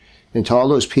And to all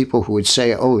those people who would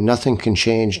say, oh, nothing can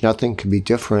change, nothing can be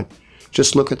different,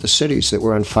 just look at the cities that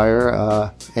were on fire,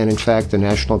 and in fact, the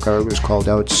National Guard was called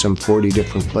out to some 40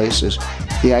 different places.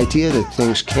 The idea that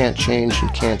things can't change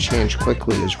and can't change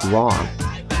quickly is wrong.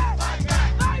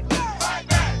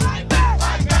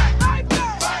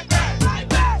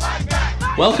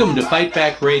 Welcome to Fight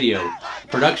Back Radio,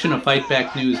 production of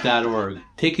fightbacknews.org,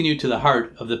 taking you to the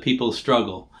heart of the people's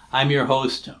struggle. I'm your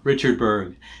host, Richard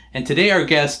Berg, and today our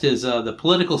guest is the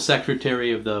political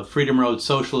secretary of the Freedom Road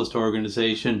Socialist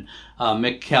organization,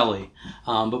 Mick Kelly.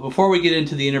 But before we get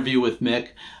into the interview with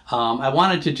Mick, I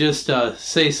wanted to just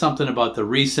say something about the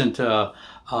recent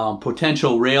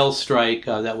potential rail strike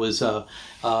that was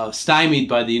stymied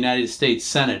by the United States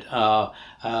Senate.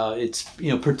 It's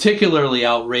particularly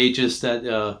outrageous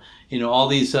that all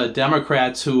these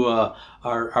Democrats who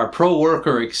are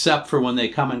pro-worker except for when they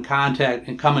come in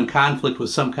conflict with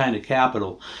some kind of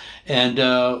capital. And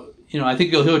I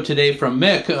think you'll hear today from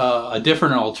Mick a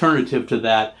different alternative to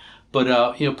that.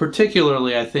 But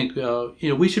particularly, I think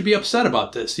we should be upset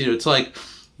about this. It's like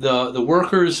the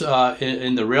workers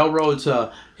in the railroads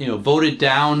voted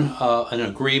down an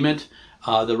agreement.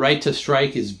 The right to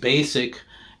strike is basic,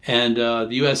 and the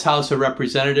U.S. House of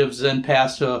Representatives then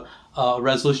passed a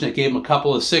resolution that gave them a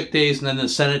couple of sick days, and then the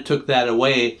Senate took that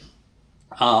away.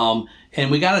 And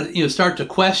we got to start to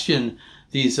question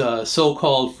these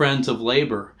so-called friends of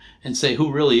labor and say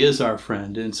who really is our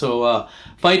friend. And so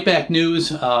Fight Back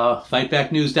News,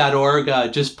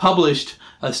 fightbacknews.org, just published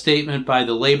a statement by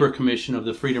the Labor Commission of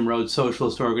the Freedom Road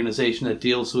Socialist organization that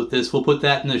deals with this. We'll put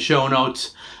that in the show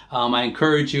notes. I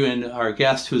encourage you, and our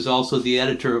guest, who's also the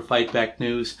editor of Fight Back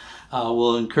News,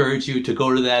 will encourage you to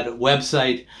go to that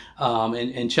website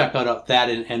and check out that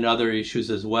and other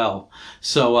issues as well.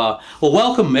 So,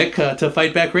 welcome, Mick, to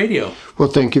Fight Back Radio. Well,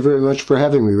 thank you very much for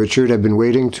having me, Richard. I've been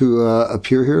waiting to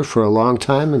appear here for a long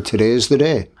time, and today is the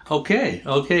day. Okay.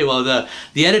 Well,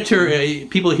 the editor,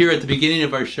 people hear at the beginning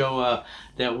of our show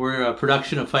that we're a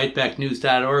production of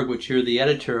fightbacknews.org, which you're the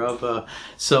editor of.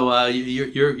 So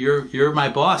you're my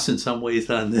boss in some ways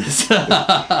on this.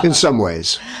 In some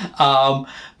ways.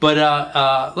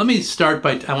 But let me start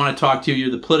by, I want to talk to you.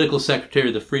 You're the political secretary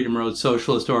of the Freedom Road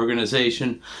Socialist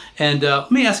organization. And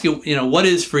let me ask you, what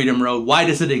is Freedom Road? Why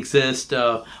does it exist?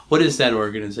 What is that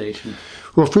organization?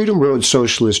 Well, Freedom Road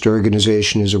Socialist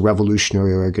organization is a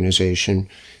revolutionary organization,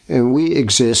 and we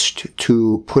exist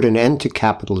to put an end to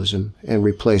capitalism and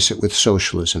replace it with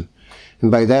socialism.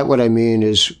 And by that, what I mean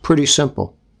is pretty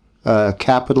simple.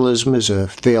 Capitalism is a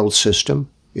failed system.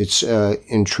 It's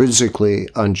intrinsically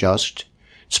unjust.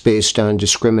 It's based on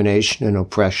discrimination and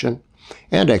oppression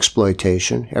and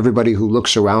exploitation. Everybody who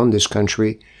looks around this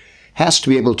country has to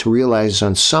be able to realize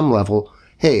on some level,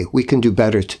 hey, we can do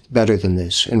better than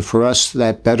this. And for us,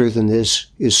 that better than this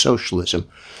is socialism,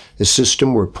 a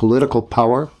system where political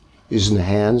power is in the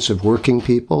hands of working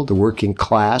people, the working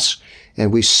class,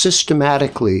 and we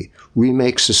systematically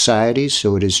remake society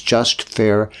so it is just,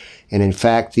 fair, and in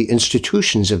fact, the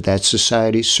institutions of that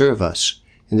society serve us.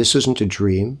 And this isn't a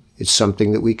dream. It's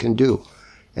something that we can do.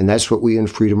 And that's what we in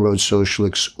Freedom Road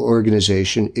Socialist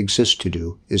organization exist to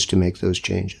do, is to make those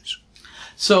changes.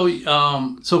 So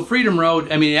Freedom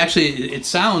Road, I mean, actually, it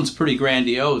sounds pretty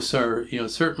grandiose, or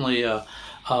certainly a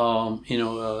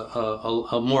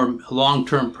more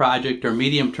long-term project or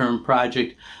medium-term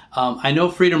project. I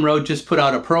know Freedom Road just put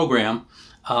out a program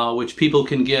which people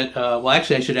can get.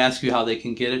 Actually, I should ask you how they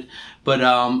can get it, but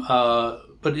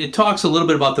it talks a little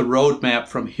bit about the roadmap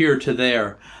from here to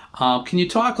there. Can you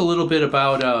talk a little bit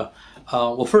about?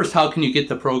 First, how can you get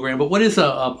the program? But what is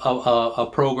a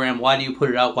program? Why do you put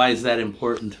it out? Why is that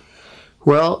important?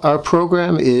 Well, our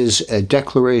program is a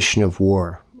declaration of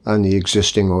war on the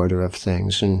existing order of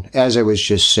things. And as I was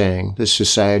just saying, the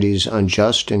society is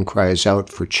unjust and cries out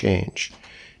for change.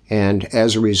 And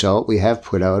as a result, we have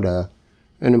put out an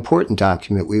important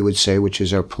document, we would say, which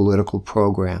is our political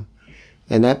program.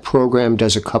 And that program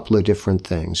does a couple of different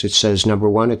things. It says, number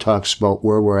one, it talks about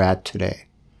where we're at today.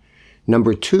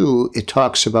 Number two, it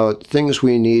talks about things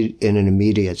we need in an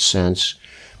immediate sense,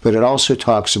 but it also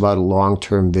talks about a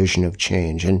long-term vision of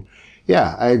change. And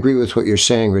yeah, I agree with what you're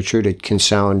saying, Richard. It can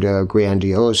sound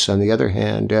grandiose. On the other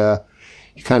hand,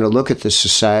 you kind of look at the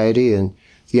society, and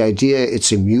the idea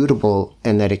it's immutable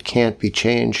and that it can't be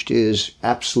changed is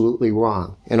absolutely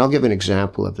wrong. And I'll give an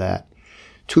example of that.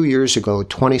 2 years ago,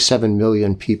 27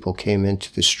 million people came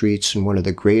into the streets in one of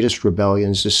the greatest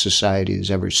rebellions this society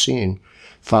has ever seen,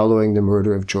 following the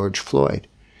murder of George Floyd.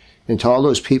 And to all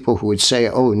those people who would say,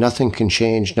 oh, nothing can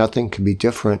change, nothing can be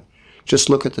different, just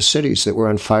look at the cities that were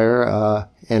on fire.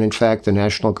 And in fact, the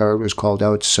National Guard was called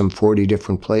out to some 40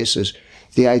 different places.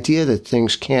 the idea that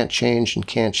things can't change and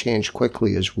can't change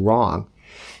quickly is wrong.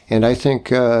 And I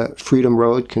think Freedom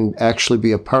Road can actually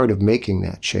be a part of making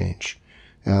that change.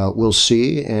 We'll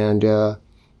see,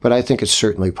 but I think it's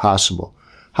certainly possible.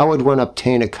 How would one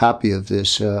obtain a copy of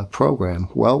this program?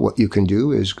 Well, what you can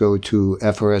do is go to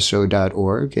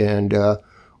frso.org and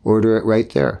order it right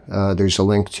there. There's a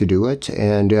link to do it,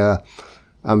 and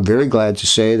I'm very glad to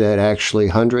say that actually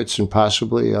hundreds and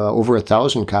possibly over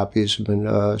 1,000 copies have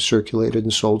been circulated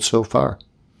and sold so far.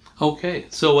 Okay,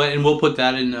 so and we'll put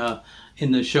that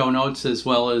in the show notes, as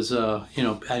well as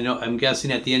I'm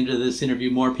guessing at the end of this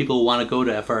interview more people want to go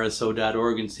to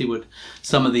frso.org and see what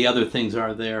some of the other things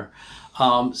are there.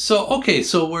 So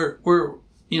we're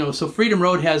so Freedom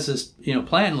Road has this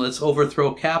plan. Let's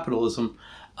overthrow capitalism.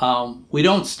 We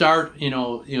don't start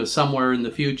somewhere in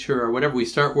the future or whatever. We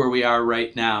start where we are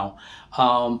right now.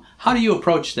 How do you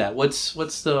approach that? What's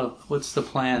the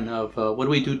plan of what do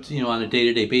we do on a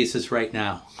day-to-day basis right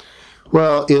now?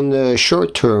 Well, in the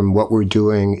short term, what we're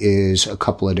doing is a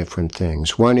couple of different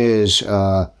things. One is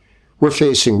we're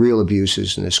facing real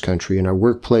abuses in this country, in our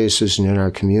workplaces and in our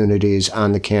communities,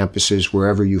 on the campuses,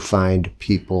 wherever you find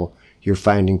people, you're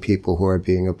finding people who are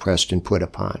being oppressed and put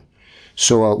upon.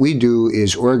 So what we do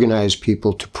is organize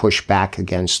people to push back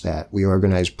against that. We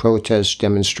organize protests,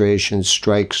 demonstrations,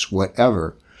 strikes,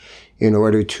 whatever, in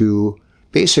order to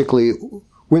basically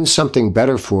win something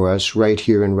better for us right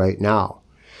here and right now.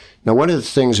 Now, one of the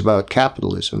things about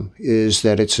capitalism is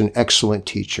that it's an excellent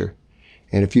teacher.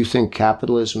 And if you think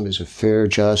capitalism is a fair,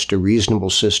 just, a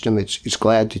reasonable system, it's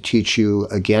glad to teach you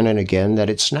again and again that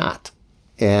it's not.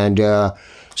 And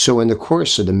so in the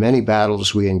course of the many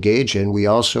battles we engage in, we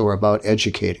also are about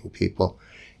educating people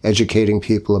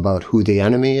about who the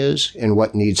enemy is and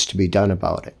what needs to be done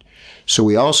about it. So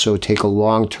we also take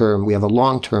we have a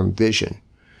long-term vision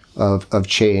of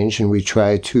change, and we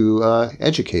try to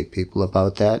educate people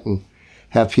about that and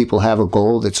have people have a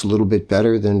goal that's a little bit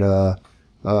better than a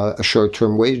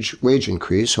short-term wage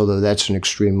increase, although that's an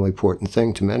extremely important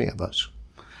thing to many of us.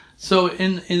 So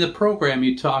in the program,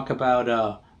 you talk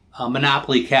about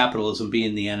monopoly capitalism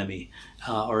being the enemy,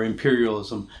 or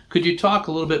imperialism. Could you talk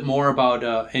a little bit more about,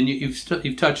 and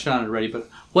you've touched on it already, but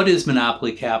what is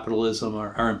monopoly capitalism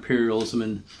or imperialism,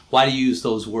 and why do you use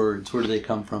those words? Where do they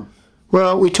come from?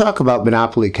 Well, we talk about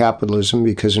monopoly capitalism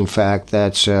because, in fact,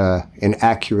 that's an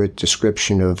accurate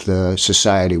description of the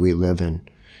society we live in.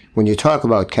 When you talk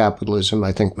about capitalism,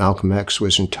 I think Malcolm X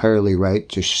was entirely right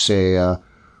to say,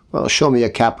 well, show me a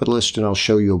capitalist and I'll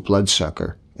show you a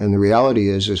bloodsucker. And the reality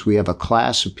is we have a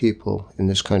class of people in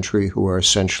this country who are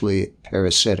essentially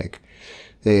parasitic.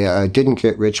 They didn't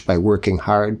get rich by working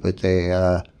hard, but they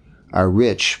are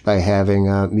rich by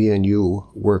having me and you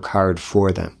work hard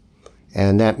for them.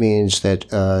 And that means that,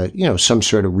 some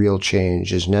sort of real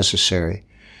change is necessary.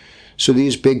 So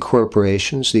these big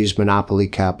corporations, these monopoly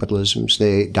capitalisms,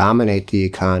 they dominate the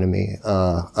economy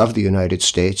of the United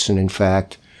States and, in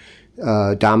fact,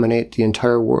 dominate the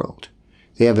entire world.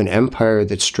 They have an empire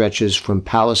that stretches from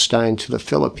Palestine to the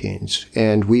Philippines,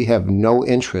 and we have no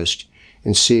interest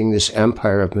in seeing this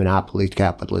empire of monopoly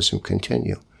capitalism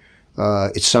continue.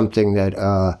 It's something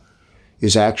that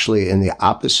is actually in the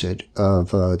opposite of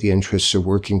the interests of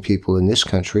working people in this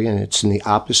country, and it's in the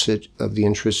opposite of the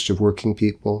interests of working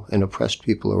people and oppressed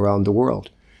people around the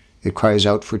world. It cries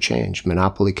out for change.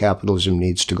 Monopoly capitalism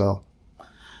needs to go.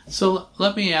 So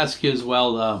let me ask you as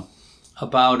well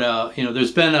about,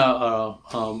 there's been a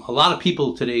lot of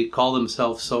people today call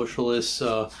themselves socialists,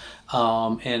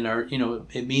 and are,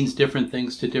 it means different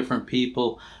things to different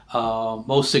people.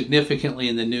 Most significantly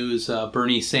in the news,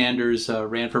 Bernie Sanders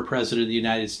ran for president of the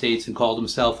United States and called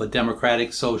himself a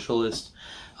democratic socialist.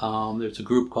 There's a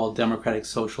group called Democratic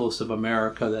Socialists of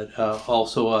America that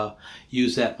also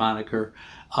use that moniker.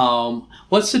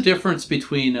 What's the difference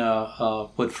between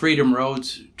what Freedom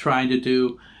Road's trying to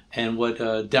do and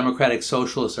what democratic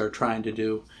socialists are trying to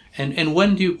do? And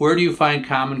where do you find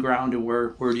common ground, and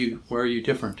where are you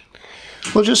different?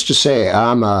 Well, just to say,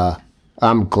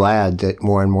 I'm glad that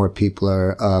more and more people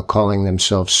are calling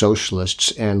themselves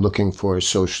socialists and looking for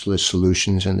socialist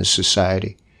solutions in the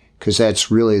society, because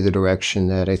that's really the direction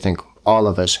that I think all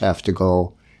of us have to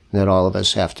go, and that all of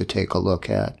us have to take a look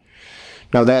at.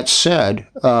 Now, that said,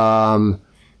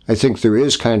 I think there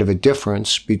is kind of a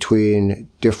difference between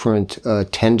different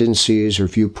tendencies or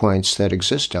viewpoints that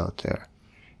exist out there.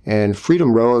 And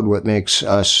Freedom Road, what makes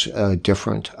us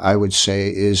different, I would say,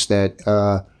 is that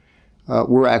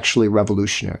we're actually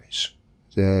revolutionaries.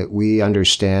 That we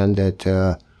understand that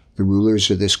the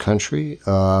rulers of this country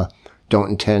don't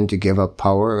intend to give up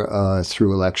power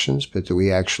through elections, but that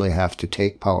we actually have to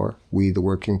take power, we, the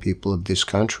working people of this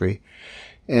country,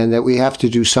 and that we have to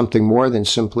do something more than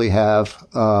simply have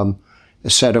a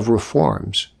set of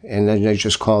reforms. And then they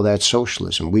just call that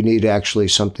socialism. We need actually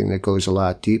something that goes a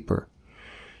lot deeper.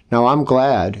 Now, I'm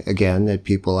glad, again, that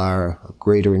people are,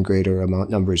 greater and greater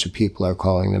numbers of people are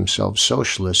calling themselves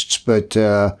socialists, but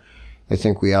I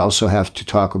think we also have to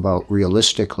talk about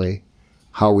realistically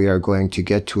how we are going to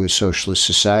get to a socialist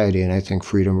society, and I think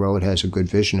Freedom Road has a good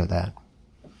vision of that.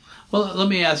 Well, let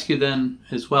me ask you then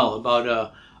as well about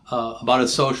a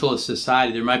socialist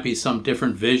society. There might be some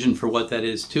different vision for what that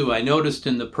is too. I noticed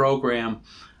in the program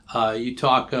you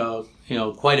talk,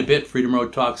 quite a bit. Freedom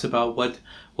Road talks about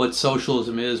what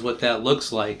socialism is, what that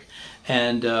looks like,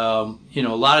 and a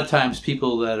lot of times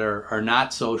people that are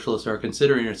not socialists are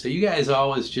considering it. So you guys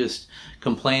always just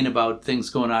complain about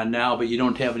things going on now, but you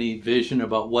don't have any vision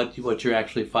about what you're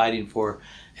actually fighting for.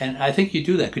 And I think you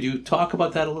do that. Could you talk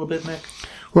about that a little bit, Mick?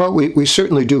 Well, we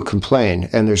certainly do complain,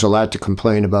 and there's a lot to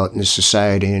complain about in this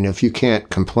society. And if you can't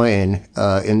complain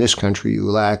in this country, you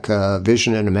lack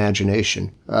vision and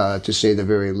imagination, to say the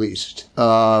very least,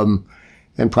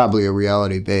 and probably a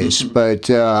reality base. But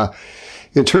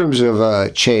in terms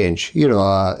of change,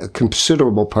 a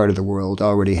considerable part of the world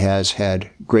already has had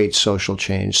great social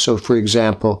change. So, for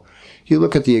example, you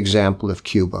look at the example of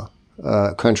Cuba,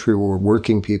 a country where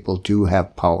working people do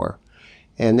have power.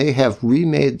 And they have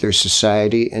remade their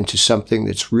society into something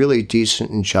that's really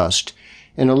decent and just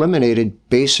and eliminated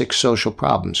basic social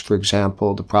problems. For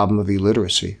example, the problem of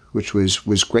illiteracy, which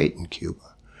was great in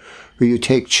Cuba. Or you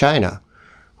take China,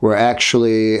 where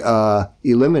actually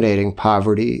eliminating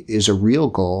poverty is a real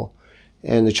goal.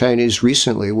 And the Chinese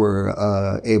recently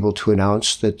were able to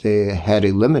announce that they had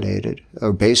eliminated,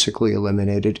 or basically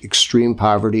eliminated, extreme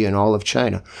poverty in all of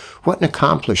China. What an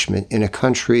accomplishment in a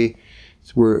country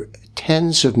where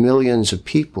tens of millions of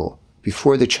people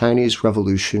before the Chinese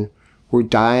Revolution were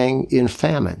dying in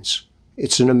famines.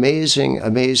 It's an amazing,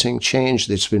 amazing change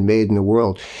that's been made in the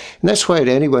world. And that's why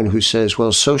to anyone who says,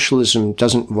 well, socialism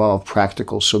doesn't involve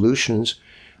practical solutions,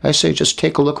 I say just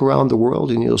take a look around the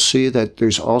world and you'll see that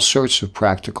there's all sorts of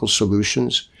practical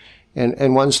solutions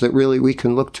and ones that really we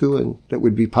can look to and that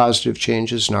would be positive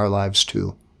changes in our lives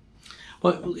too.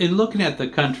 Well, in looking at the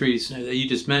countries that you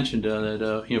just mentioned,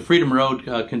 that Freedom Road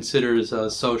considers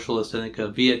socialist, I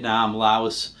think Vietnam,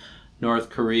 Laos, North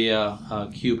Korea,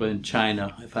 Cuba, and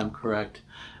China, if I'm correct.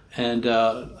 And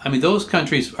those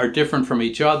countries are different from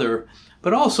each other,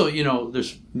 but also,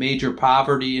 there's major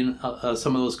poverty in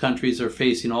some of those countries are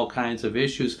facing all kinds of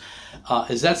issues.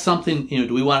 Is that something,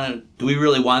 do we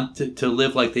really want to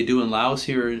live like they do in Laos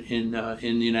here in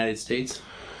the United States?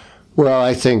 Well,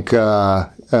 I think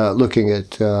looking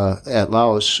at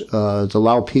Laos, the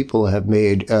Lao people have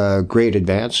made great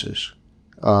advances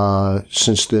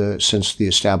since the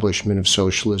establishment of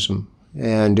socialism,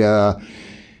 and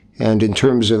in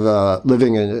terms of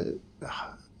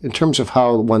in terms of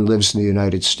how one lives in the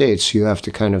United States, you have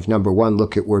to kind of, number one,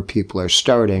 look at where people are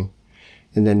starting,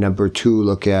 and then number two,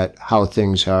 look at how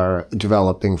things are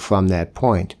developing from that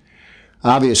point.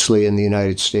 Obviously, in the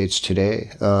United States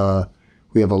today,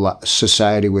 we have a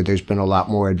society where there's been a lot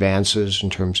more advances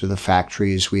in terms of the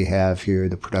factories we have here,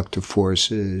 the productive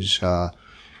forces,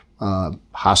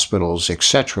 hospitals,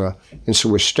 etc. And so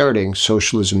we're starting,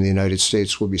 socialism in the United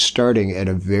States will be starting at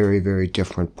a very, very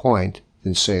different point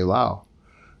than, say, Laos.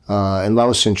 And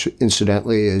Laos,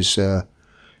 incidentally, is,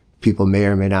 people may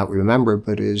or may not remember,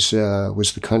 but was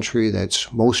the country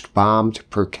that's most bombed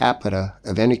per capita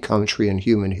of any country in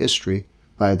human history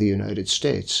by the United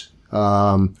States.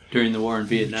 During the war in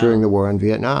Vietnam. During the war in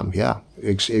Vietnam, yeah,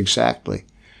 exactly.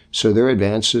 So their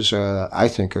advances, I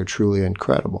think, are truly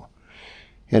incredible.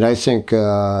 And I think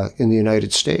in the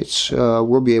United States,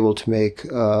 we'll be able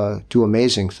to do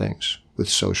amazing things with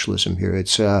socialism here.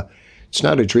 It's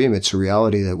not a dream; it's a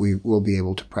reality that we will be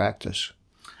able to practice.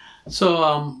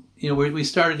 So, we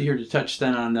started here to touch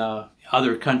then on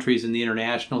other countries in the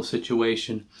international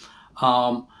situation.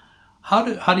 How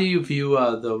do you view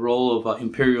the role of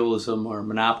imperialism or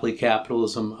monopoly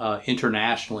capitalism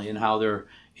internationally, and how they're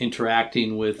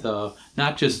interacting with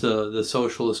not just the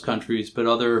socialist countries, but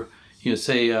other,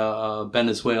 say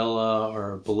Venezuela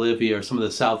or Bolivia or some of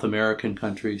the South American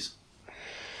countries?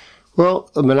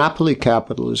 Well, monopoly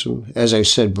capitalism, as I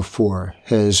said before,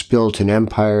 has built an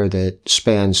empire that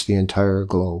spans the entire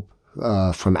globe,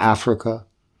 from Africa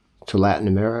to Latin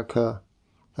America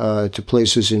to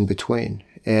places in between.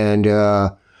 And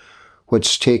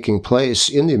what's taking place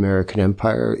in the American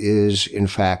empire is, in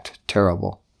fact,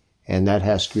 terrible. And that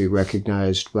has to be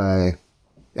recognized by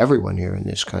everyone here in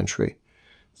this country.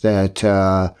 that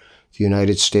the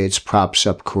United States props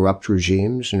up corrupt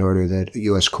regimes in order that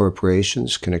U.S.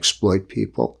 corporations can exploit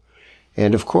people.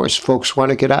 And of course, folks want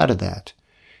to get out of that.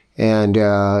 And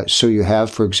so you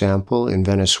have, for example, in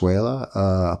Venezuela,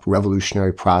 a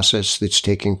revolutionary process that's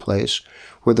taking place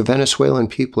where the Venezuelan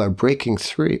people are breaking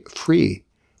free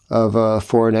of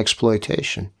foreign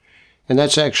exploitation. And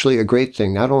that's actually a great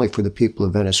thing, not only for the people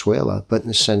of Venezuela, but in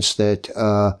the sense that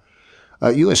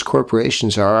U.S.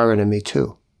 corporations are our enemy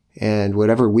too. And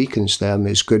whatever weakens them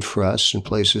is good for us and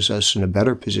places us in a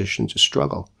better position to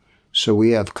struggle. So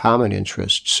we have common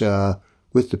interests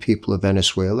with the people of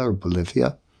Venezuela or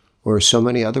Bolivia or so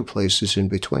many other places in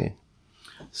between.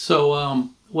 So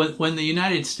when the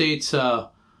United States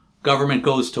government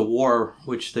goes to war,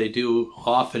 which they do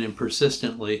often and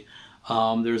persistently,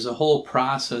 there's a whole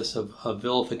process of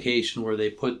vilification where they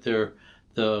put the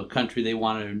country they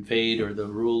want to invade or the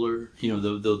ruler,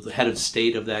 the head of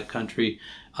state of that country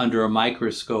under a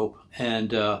microscope,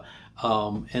 and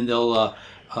they'll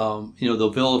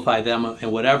vilify them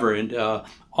and whatever. And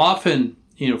often,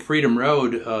 Freedom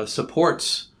Road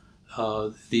supports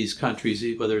these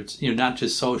countries, whether it's not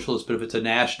just socialist, but if it's a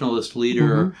nationalist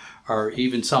leader or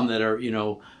even some that are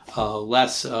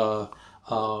less that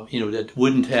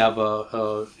wouldn't have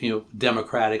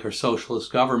democratic or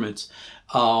socialist governments.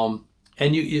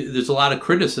 And there's a lot of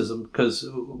criticism because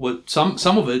what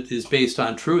some of it is based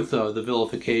on truth, the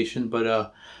vilification,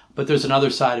 but there's another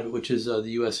side of it, which is the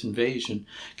U.S. invasion.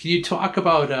 Can you talk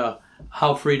about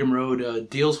how Freedom Road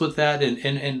deals with that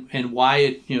and why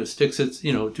it sticks its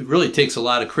it really takes a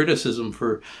lot of criticism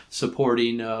for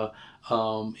supporting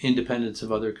independence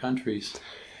of other countries?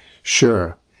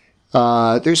 Sure.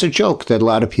 There's a joke that a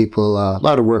lot of people, a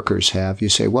lot of workers have. You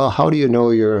say, "Well, how do you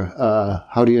know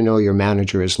your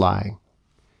manager is lying?"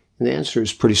 And the answer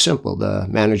is pretty simple. The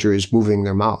manager is moving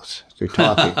their mouth. They're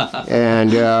talking.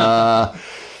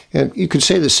 And you could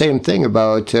say the same thing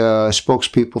about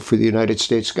spokespeople for the United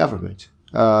States government.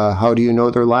 How do you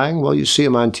know they're lying? Well, you see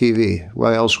them on TV.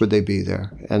 Why else would they be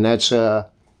there? And that's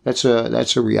a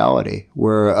reality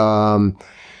where,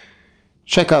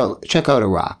 check out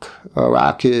Iraq.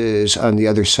 Iraq is on the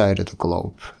other side of the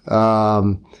globe.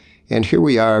 And here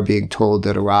we are being told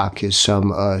that Iraq is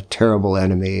some terrible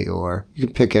enemy, or you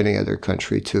can pick any other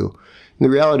country too. And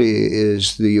the reality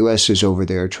is the U.S. is over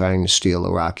there trying to steal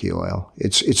Iraqi oil.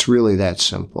 It's really that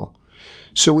simple.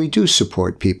 So we do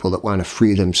support people that want to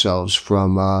free themselves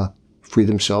from the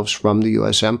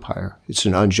U.S. empire. It's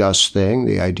an unjust thing,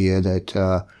 the idea that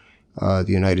the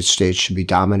United States should be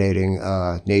dominating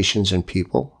nations and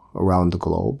people around the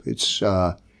globe. It's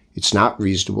not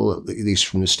reasonable, at least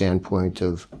from the standpoint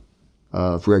of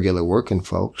regular working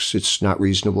folks. It's not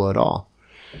reasonable at all.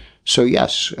 So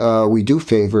yes, we do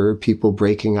favor people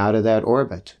breaking out of that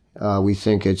orbit. We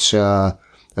think it's a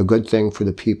good thing for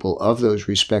the people of those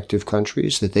respective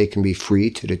countries that they can be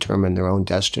free to determine their own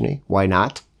destiny. Why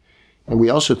not? And we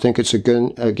also think it's a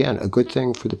good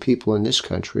thing for the people in this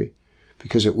country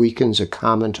because it weakens a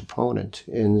common opponent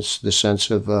in the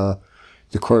sense of the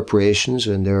corporations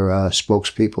and their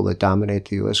spokespeople that dominate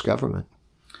the U.S. government.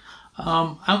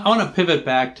 I want to pivot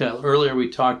back to earlier we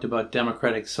talked about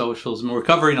democratic socialism. We're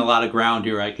covering a lot of ground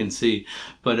here, I can see,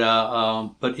 but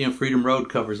Freedom Road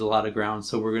covers a lot of ground,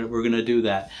 so we're gonna do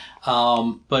that.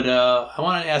 But I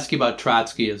want to ask you about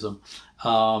Trotskyism.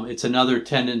 It's another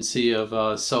tendency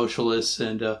of socialists,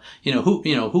 and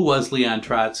who was Leon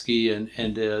Trotsky, and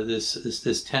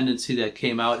this tendency that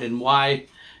came out, and why,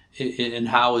 and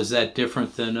how is that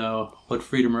different than what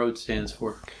Freedom Road stands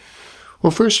for? Well,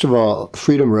 first of all,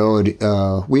 Freedom Road,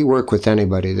 we work with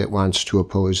anybody that wants to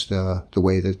oppose the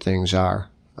way that things are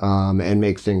and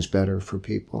make things better for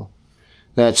people.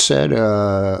 That said,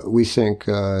 we think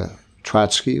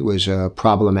Trotsky was a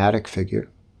problematic figure.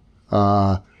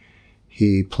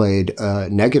 He played a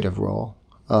negative role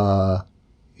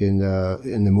in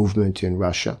the movement in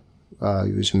Russia.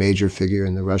 He was a major figure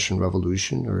in the Russian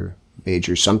Revolution, or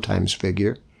major sometimes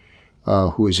figure.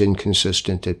 Who is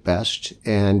inconsistent at best,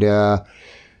 and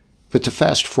but to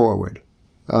fast forward,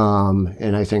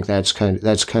 and I think that's kind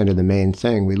of the main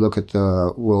thing. We look at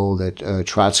the role that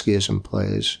Trotskyism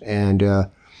plays, and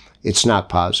it's not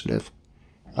positive.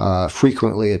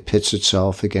 Frequently, it pits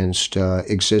itself against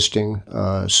existing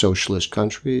socialist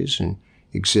countries and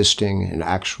existing and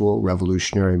actual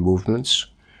revolutionary movements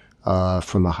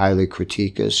from a highly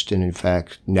critiquist and, in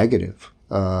fact, negative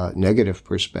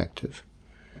perspective.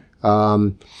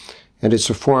 And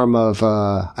it's a form of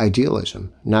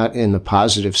idealism, not in the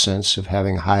positive sense of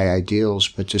having high ideals,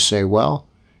 but to say, well,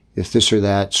 if this or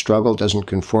that struggle doesn't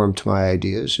conform to my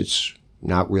ideas, it's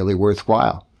not really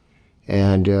worthwhile.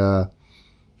 And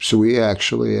So we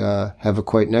actually have a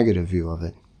quite negative view of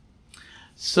it.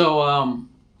 So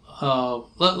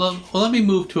let me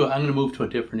move to. I'm going to move to a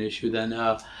different issue then.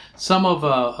 At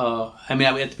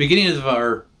the beginning of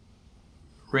our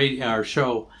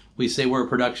show, we say we're a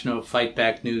production of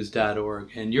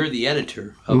fightbacknews.org, and you're the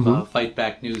editor of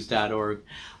fightbacknews.org.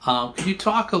 Could you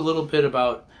talk a little bit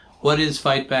about what is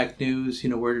Fightback News?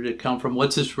 Where did it come from?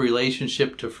 What's its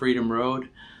relationship to Freedom Road,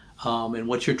 and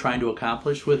what you're trying to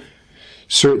accomplish with?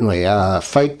 Certainly,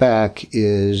 Fightback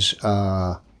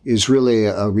is really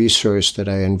a resource that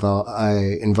I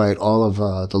invite all of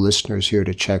the listeners here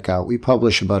to check out. We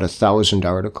publish about 1,000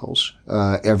 articles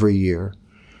every year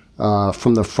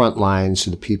from the front lines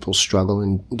of the people's struggle.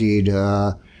 Indeed,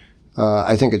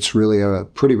 I think it's really a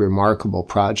pretty remarkable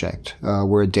project.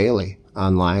 We're daily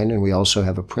online, and we also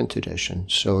have a print edition.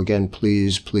 So again,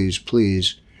 please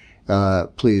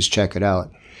check it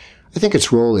out. I think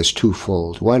its role is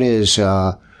twofold. One is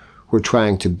we're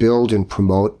trying to build and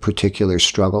promote particular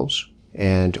struggles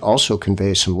and also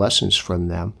convey some lessons from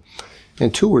them.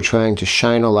 And two, we're trying to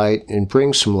shine a light and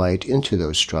bring some light into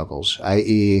those struggles,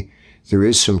 i.e., there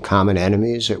is some common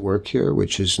enemies at work here,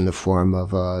 which is in the form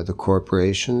of the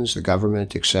corporations, the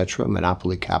government, etc.,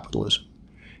 monopoly capitalism.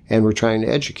 And we're trying to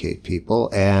educate people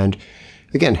and,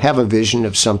 again, have a vision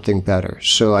of something better.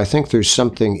 So I think there's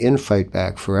something in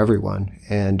Fightback for everyone.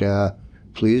 And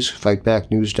please,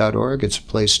 fightbacknews.org, it's a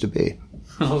place to be.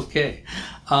 Okay.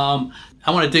 I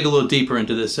want to dig a little deeper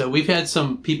into this. We've had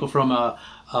some people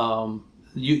from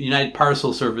United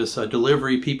Parcel Service,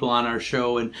 delivery people on our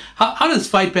show. And how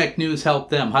does Fightback News help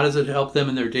them? How does it help them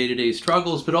in their day-to-day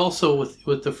struggles, but also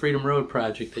with the Freedom Road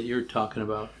project that you're talking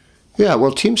about? Yeah,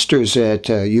 well, Teamsters at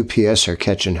UPS are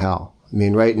catching hell. I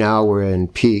mean, right now we're in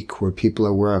peak where people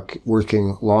are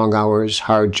working long hours,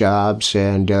 hard jobs,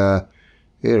 and,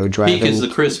 driving. Peak is the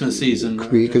Christmas season.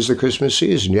 Peak is the Christmas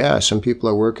season, yeah. Some people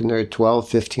are working there 12,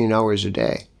 15 hours a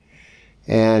day.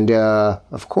 And,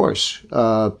 of course,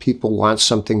 people want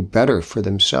something better for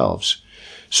themselves.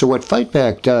 So what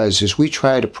Fightback does is we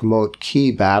try to promote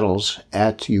key battles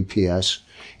at UPS.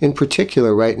 In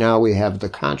particular, right now we have the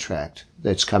contract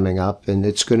that's coming up, and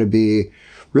it's going to be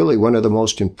really one of the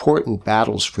most important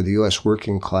battles for the U.S.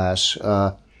 working class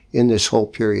in this whole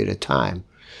period of time.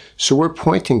 So we're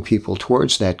pointing people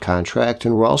towards that contract,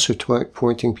 and we're also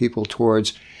pointing people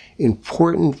towards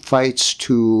important fights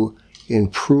to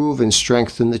improve and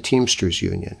strengthen the Teamsters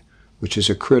Union, which is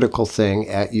a critical thing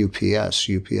at UPS.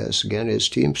 UPS, again, is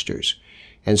Teamsters.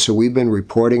 And so we've been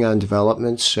reporting on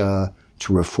developments to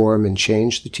reform and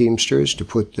change the Teamsters, to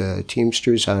put the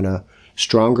Teamsters on a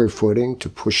stronger footing, to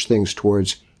push things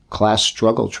towards class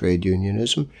struggle trade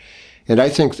unionism. And I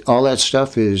think all that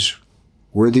stuff is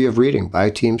worthy of reading by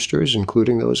Teamsters,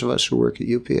 including those of us who work at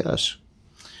UPS.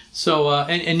 So,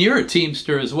 and you're a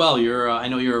Teamster as well. I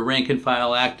know you're a rank and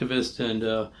file activist and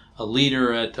a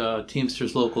leader at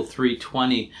Teamsters Local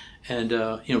 320. And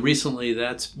recently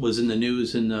that was in the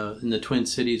news in the Twin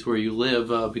Cities where you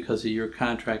live because of your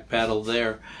contract battle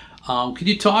there. Could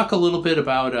you talk a little bit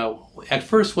about at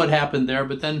first what happened there,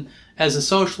 but then as a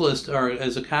socialist or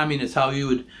as a communist, how you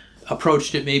would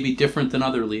approached it maybe different than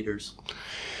other leaders?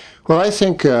 Well, I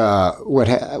think what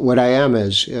I am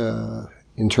is,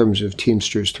 in terms of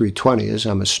Teamsters 320, is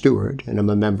I'm a steward, and I'm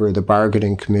a member of the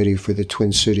bargaining committee for the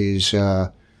Twin Cities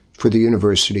for the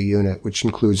university unit, which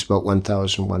includes about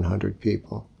 1,100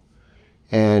 people.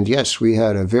 And yes, we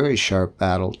had a very sharp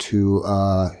battle to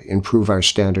improve our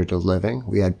standard of living.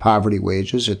 We had poverty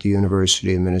wages at the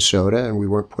University of Minnesota, and we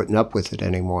weren't putting up with it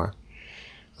anymore.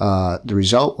 The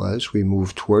result was we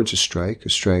moved towards a strike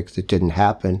that didn't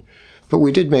happen, but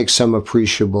we did make some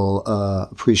appreciable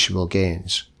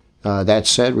gains. That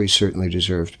said, we certainly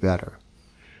deserved better.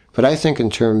 But I think in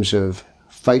terms of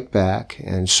Fight Back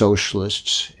and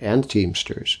Socialists and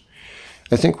Teamsters,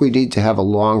 I think we need to have a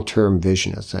long-term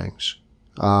vision of things.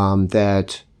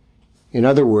 That, in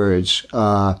other words,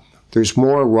 there's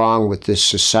more wrong with this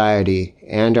society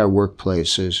and our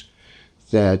workplaces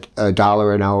that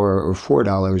 $1 an hour or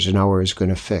 $4 an hour is going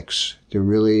to fix. There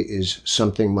really is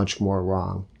something much more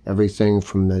wrong. Everything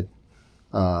from the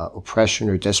oppression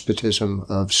or despotism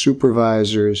of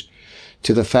supervisors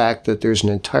to the fact that there's an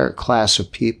entire class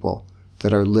of people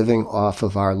that are living off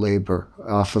of our labor,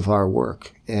 off of our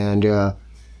work. And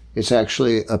it's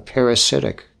actually a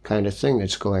parasitic kind of thing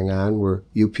that's going on where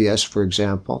UPS, for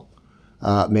example,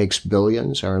 makes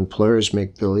billions. Our employers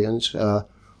make billions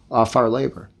off our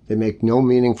labor. They make no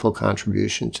meaningful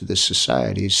contribution to this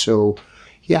society. So,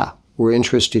 yeah, we're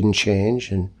interested in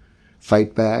change and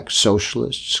Fight Back,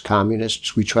 socialists,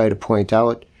 communists. We try to point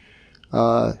out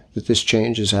that this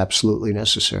change is absolutely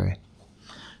necessary.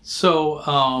 So,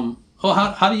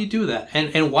 how do you do that?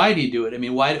 And why do you do it? I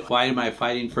mean, why am I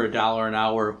fighting for $1 an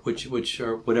hour, which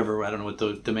or whatever, I don't know what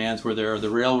those demands were there. The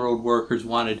railroad workers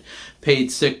wanted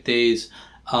paid sick days.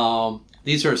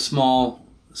 These are small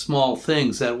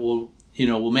things that will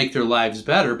make their lives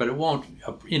better, but it won't,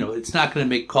 it's not going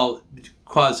to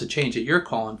cause the change that you're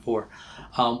calling for.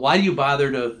 Why do you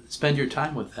bother to spend your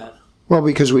time with that? Well,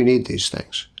 because we need these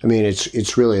things. I mean,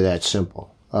 it's really that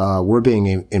simple. We're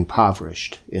being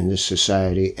impoverished in this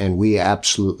society, and we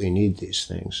absolutely need these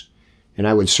things. And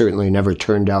I would certainly never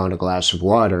turn down a glass of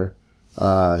water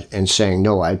and saying,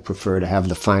 no, I'd prefer to have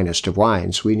the finest of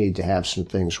wines. We need to have some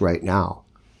things right now.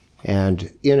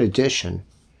 And in addition,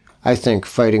 I think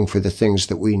fighting for the things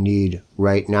that we need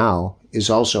right now is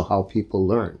also how people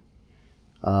learn.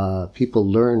 People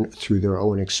learn through their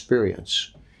own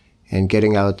experience and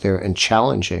getting out there and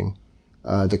challenging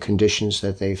the conditions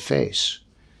that they face.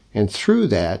 And through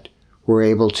that, we're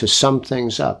able to sum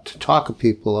things up, to talk to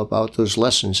people about those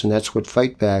lessons. And that's what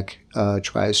Fight Back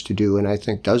tries to do, and I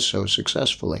think does so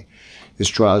successfully, is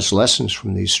draws lessons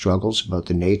from these struggles about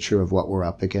the nature of what we're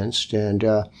up against and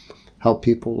help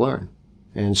people learn.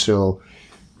 And so,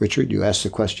 Richard, you asked the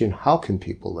question, how can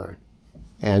people learn?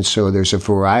 And so there's a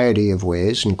variety of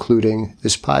ways, including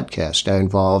this podcast. I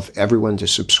involve everyone to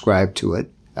subscribe to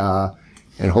it,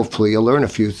 and hopefully you'll learn a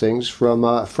few things from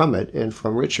it and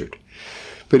from Richard.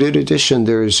 But in addition,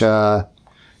 there's...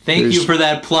 Thank you for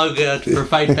that plug for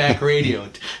Fight Back Radio.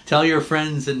 Tell your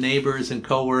friends and neighbors and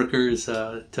coworkers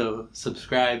to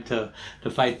subscribe to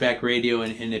Fight Back Radio,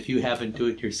 and if you haven't, do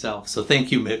it yourself. So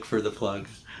thank you, Mick, for the plug.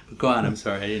 Go on, I'm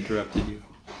sorry, I interrupted you.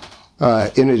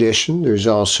 In addition, there's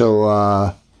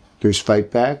also there's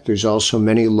Fight Back. There's also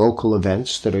many local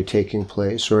events that are taking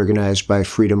place, organized by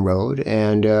Freedom Road,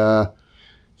 and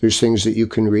there's things that you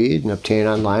can read and obtain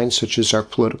online, such as our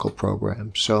political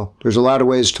program. So there's a lot of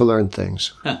ways to learn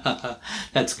things.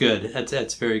 That's good.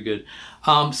 That's very good.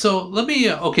 So let me.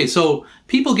 So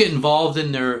people get involved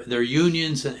in their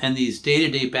unions and these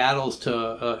day-to-day battles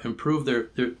to improve their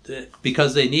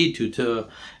because they need to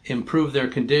improve their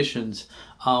conditions.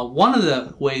 One of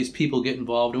the ways people get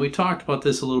involved, and we talked about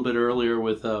this a little bit earlier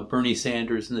with Bernie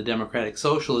Sanders and the Democratic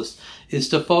Socialist, is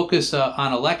to focus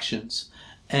on elections.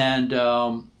 And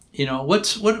how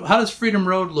does Freedom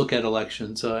Road look at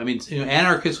elections?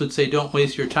 Anarchists would say, don't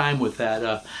waste your time with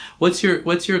that. What's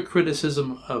your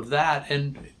criticism of that?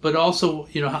 But also,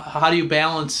 how do you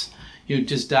balance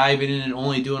just diving in and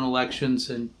only doing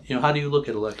elections? And how do you look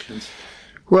at elections?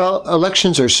 Well,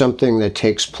 elections are something that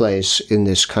takes place in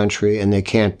this country, and they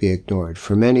can't be ignored.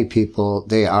 For many people,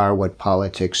 they are what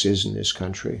politics is in this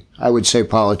country. I would say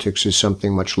politics is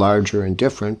something much larger and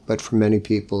different, but for many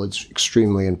people, it's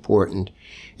extremely important.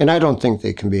 And I don't think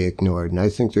they can be ignored. And I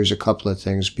think there's a couple of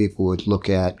things people would look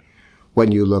at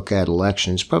when you look at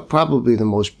elections. But probably the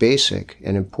most basic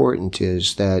and important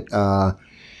is that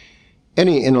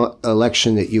any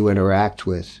election that you interact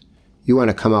with, you want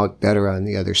to come out better on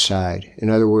the other side.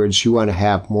 In other words, you want to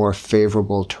have more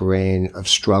favorable terrain of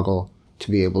struggle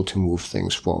to be able to move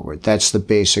things forward. That's the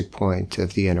basic point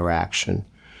of the interaction.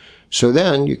 So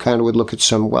then you kind of would look at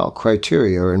some,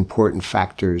 criteria or important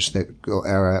factors that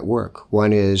are at work.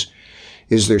 One is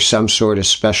there some sort of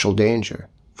special danger?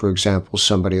 For example,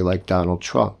 somebody like Donald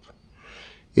Trump.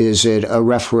 Is it a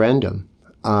referendum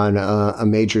on a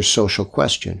major social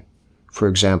question? For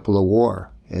example, a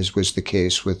war, as was the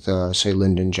case with, say,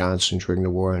 Lyndon Johnson during the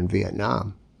war in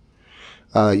Vietnam.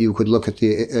 You could look at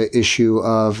the issue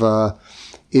of,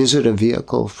 is it a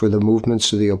vehicle for the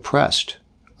movements of the oppressed,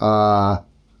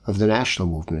 of the national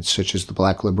movements, such as the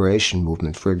Black Liberation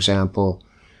Movement? For example,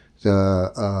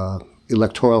 the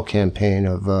electoral campaign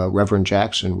of Reverend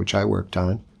Jackson, which I worked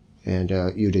on, and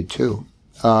you did too,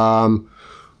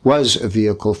 was a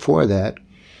vehicle for that.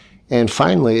 And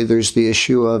finally, there's the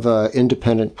issue of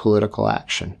independent political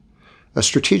action.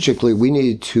 Strategically, we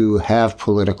need to have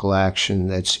political action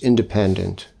that's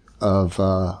independent of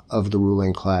the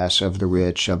ruling class, of the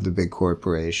rich, of the big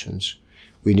corporations.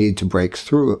 We need to break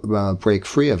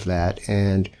free of that,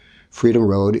 and Freedom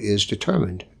Road is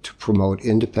determined to promote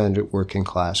independent working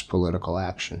class political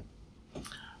action.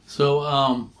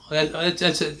 So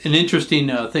that's an interesting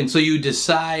thing. So you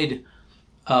decide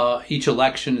each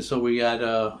election. So we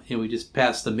got we just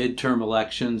passed the midterm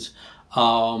elections.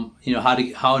 How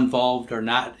involved or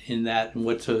not in that, and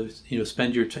what to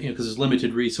spend your time, because there's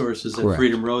limited resources that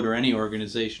Freedom Road or any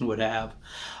organization would have.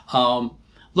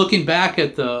 Looking back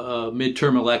at the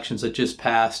midterm elections that just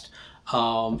passed,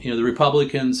 the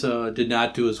Republicans did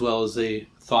not do as well as they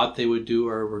thought they would do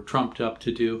or were trumped up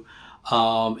to do,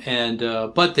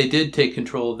 but they did take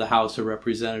control of the House of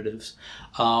Representatives.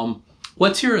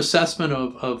 What's your assessment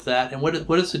of that, and what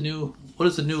does the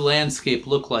new landscape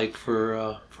look like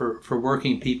for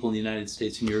working people in the United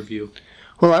States in your view?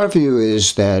 Well, our view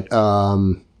is that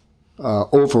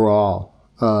overall,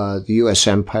 the U.S.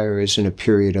 empire is in a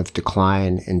period of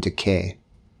decline and decay,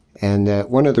 and that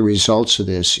one of the results of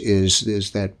this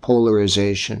is that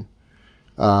polarization,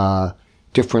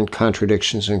 different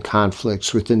contradictions and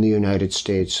conflicts within the United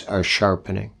States are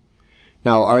sharpening.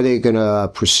 Now, are they going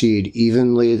to proceed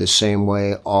evenly the same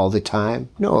way all the time?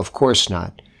 No, of course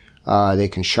not. They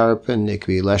can sharpen, they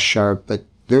can be less sharp, but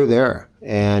they're there.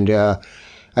 And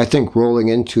I think rolling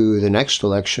into the next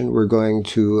election, we're going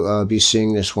to be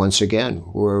seeing this once again,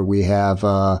 where we have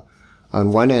on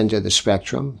one end of the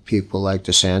spectrum, people like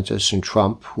DeSantis and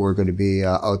Trump who are going to be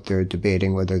out there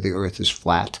debating whether the earth is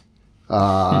flat,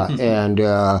 and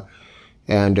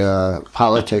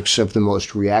politics of the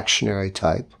most reactionary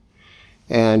type.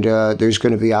 And there's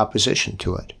going to be opposition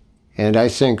to it. And I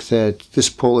think that this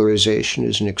polarization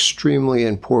is an extremely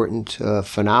important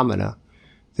phenomena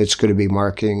that's going to be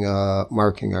marking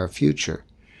our future.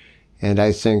 And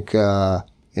I think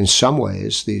in some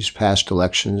ways these past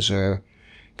elections are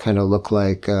kind of look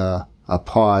like a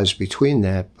pause between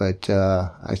that. But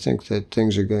I think that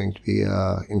things are going to be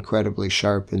incredibly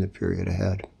sharp in the period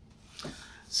ahead.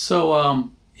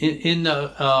 So in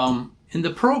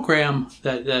the program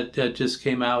that just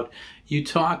came out, you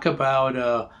talk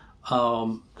about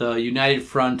the United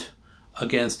Front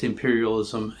against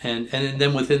imperialism, and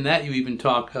then within that you even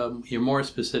talk, you're more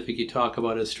specific, you talk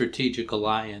about a strategic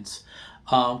alliance.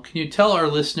 Can you tell our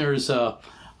listeners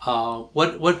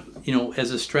what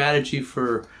as a strategy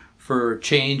for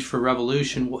change, for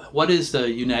revolution, what is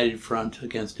the United Front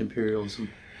against imperialism?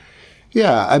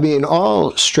 Yeah, I mean,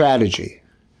 all strategy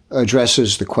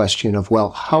addresses the question of, well,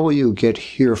 how will you get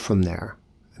here from there?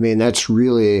 I mean, that's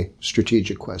really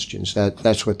strategic questions.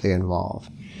 That's what they involve.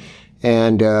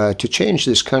 And to change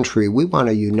this country, we want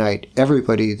to unite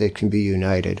everybody that can be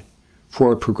united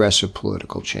for progressive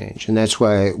political change. And that's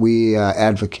why we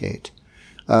advocate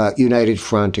united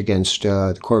front against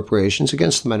the corporations,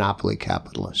 against the monopoly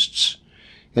capitalists.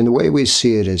 And the way we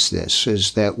see it is this,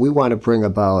 is that we want to bring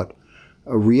about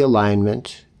a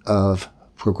realignment of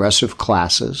progressive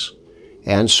classes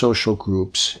and social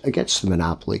groups against the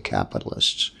monopoly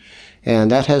capitalists.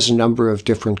 And that has a number of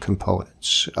different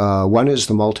components. One is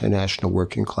the multinational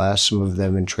working class, some of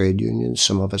them in trade unions,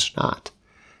 some of us not.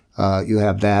 You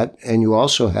have that, and you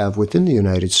also have within the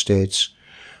United States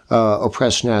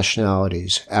oppressed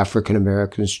nationalities, African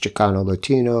Americans, Chicano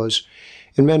Latinos,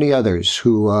 and many others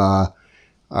who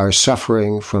are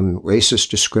suffering from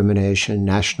racist discrimination,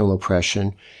 national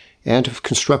oppression, and have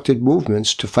constructed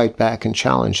movements to fight back and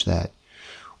challenge that.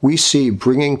 We see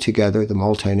bringing together the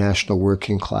multinational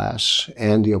working class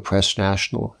and the oppressed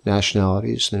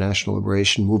nationalities, the national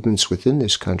liberation movements within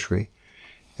this country,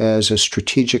 as a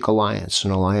strategic alliance,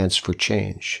 an alliance for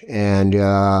change. And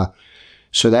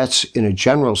so that's, in a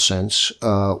general sense,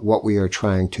 what we are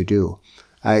trying to do,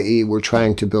 i.e. we're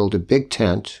trying to build a big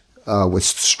tent with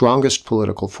the strongest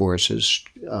political forces,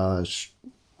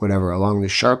 along the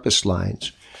sharpest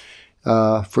lines,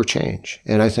 for change.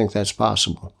 And I think that's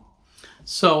possible.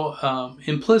 So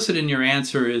implicit in your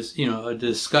answer is, a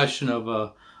discussion of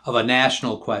a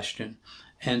national question.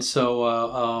 And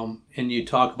so, and you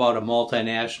talk about a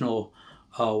multinational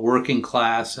working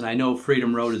class. And I know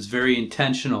Freedom Road is very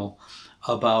intentional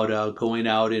about going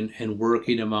out and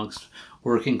working amongst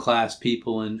working class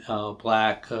people in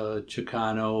Black,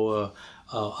 Chicano,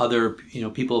 other,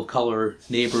 people of color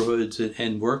neighborhoods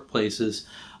and workplaces.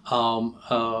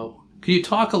 Can you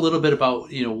talk a little bit about,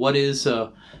 what is,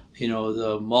 the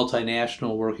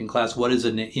multinational working class? What is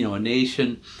a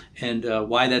nation, and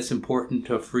why that's important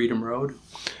to Freedom Road?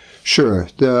 Sure.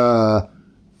 The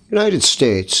United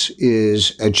States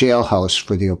is a jailhouse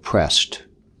for the oppressed.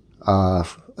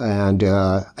 And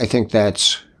I think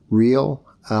that's real.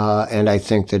 And I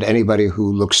think that anybody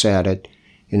who looks at it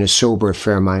in a sober,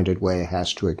 fair-minded way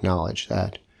has to acknowledge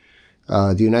that.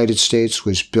 The United States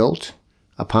was built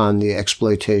upon the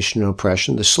exploitation and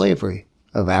oppression, the slavery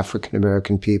of African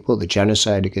American people, the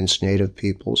genocide against Native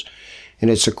peoples. And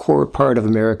it's a core part of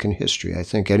American history. I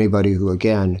think anybody who,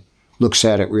 again, looks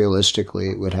at it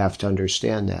realistically would have to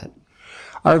understand that.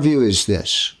 Our view is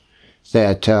this,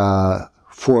 that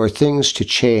for things to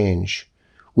change,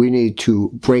 we need to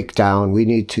break down, we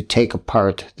need to take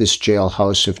apart this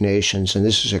jailhouse of nations, and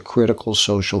this is a critical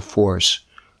social force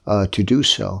to do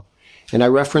so. And I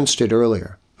referenced it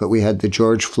earlier, but we had the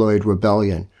George Floyd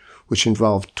Rebellion, which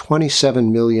involved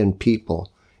 27 million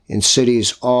people in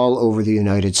cities all over the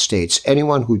United States.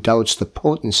 Anyone who doubts the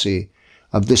potency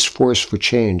of this force for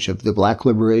change, of the Black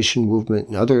liberation movement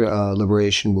and other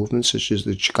liberation movements, such as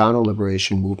the Chicano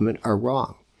liberation movement, are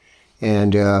wrong.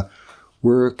 And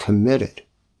we're committed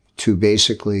to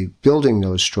basically building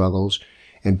those struggles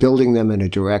and building them in a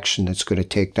direction that's going to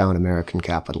take down American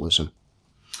capitalism.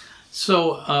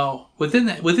 So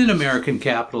within American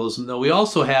capitalism, though, we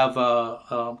also have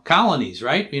colonies,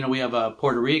 right? We have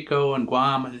Puerto Rico and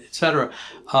Guam, et cetera,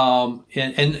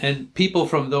 and people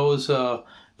from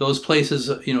those places,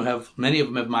 have many of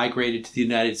them have migrated to the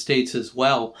United States as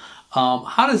well.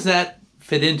 How does that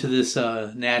fit into this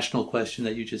national question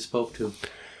that you just spoke to?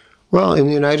 Well, in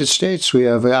the United States, we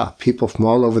have people from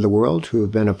all over the world who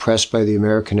have been oppressed by the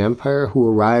American empire who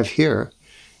arrive here.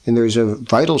 And there's a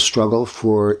vital struggle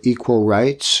for equal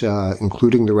rights,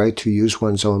 including the right to use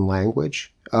one's own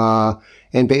language,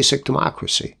 and basic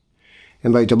democracy.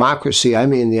 And by democracy, I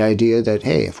mean the idea that,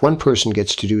 hey, if one person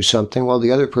gets to do something, well,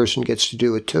 the other person gets to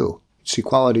do it too. It's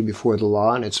equality before the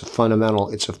law, and it's a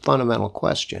fundamental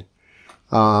question.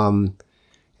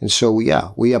 And so,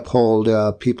 we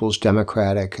uphold people's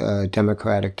democratic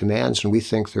demands, and we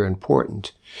think they're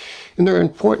important. And they're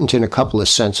important in a couple of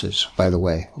senses, by the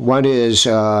way. One is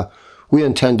we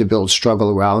intend to build struggle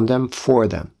around them, for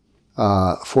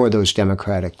those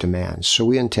democratic demands. So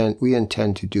we intend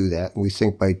to do that. And we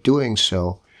think by doing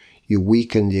so, you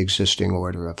weaken the existing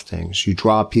order of things. You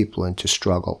draw people into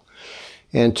struggle.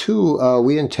 And two,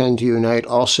 we intend to unite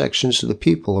all sections of the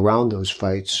people around those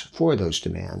fights for those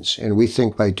demands. And we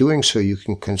think by doing so, you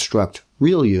can construct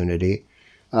a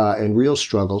and real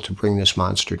struggle to bring this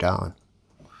monster down.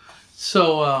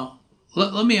 So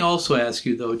let me also ask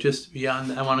you, though, just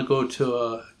beyond, I want to go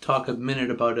to talk a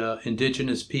minute about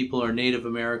indigenous people or Native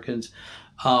Americans.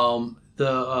 A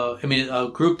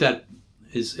group that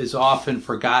is often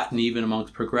forgotten even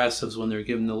amongst progressives when they're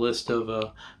given the list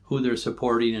of who they're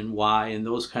supporting and why and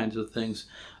those kinds of things.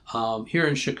 Here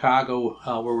in Chicago,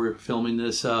 where we're filming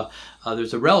this,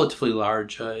 there's a relatively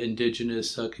large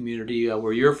indigenous community.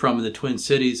 Where you're from, in the Twin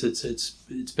Cities,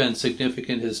 it's been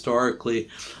significant historically.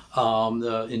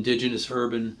 The indigenous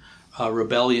urban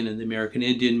rebellion and the American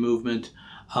Indian movement,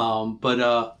 but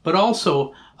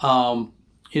also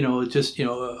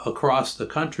across the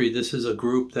country, this is a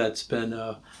group that's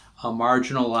been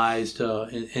marginalized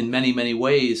in many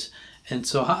ways. And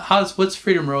so, what's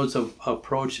Freedom Road's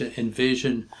approach and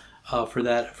vision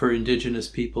for indigenous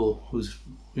people who's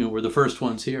were the first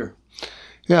ones here?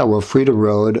 Yeah, well, Freedom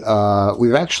Road,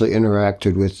 we've actually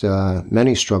interacted with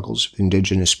many struggles of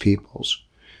indigenous peoples,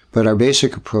 but our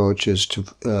basic approach is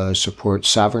to support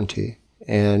sovereignty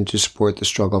and to support the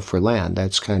struggle for land.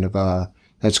 That's kind of a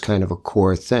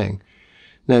core thing.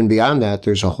 Then beyond that,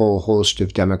 there's a whole host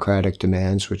of democratic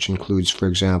demands, which includes, for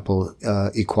example,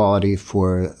 equality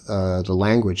for the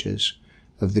languages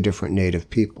of the different native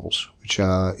peoples, which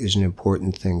is an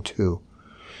important thing too.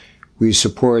 We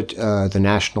support the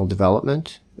national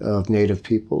development of native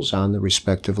peoples on the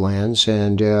respective lands,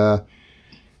 and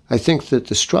I think that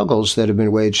the struggles that have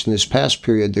been waged in this past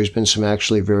period, there's been some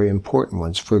actually very important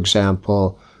ones. For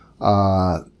example,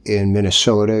 in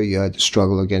Minnesota, you had the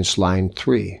struggle against Line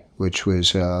 3, which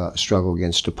was a struggle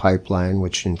against a pipeline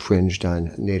which infringed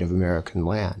on Native American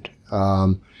land.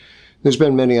 There's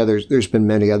been many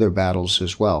other battles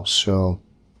as well. So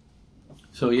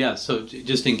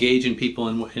just engaging people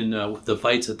in the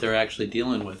fights that they're actually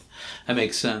dealing with. That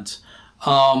makes sense.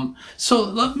 So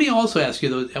let me also ask you,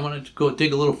 though, I want to go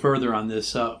dig a little further on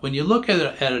this. When you look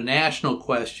at a national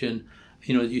question,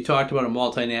 you talked about a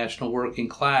multinational working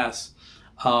class.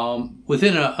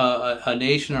 Within a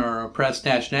nation or an oppressed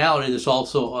nationality, there's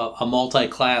also a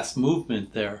multi-class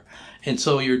movement there. And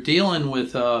so you're dealing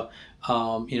with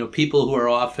people who are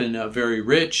often very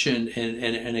rich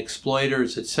and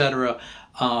exploiters, etc.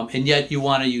 And yet you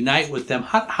want to unite with them.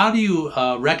 How do you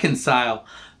reconcile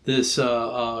this?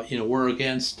 We're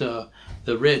against the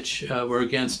rich, we're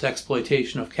against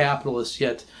exploitation of capitalists,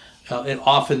 yet and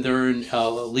often they're in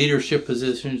leadership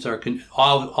positions, are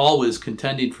always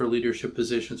contending for leadership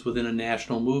positions within a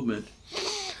national movement.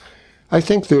 I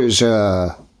think there's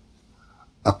a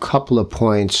couple of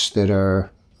points that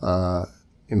are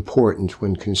important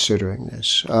when considering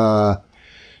this.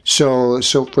 So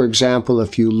for example,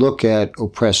 if you look at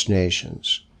oppressed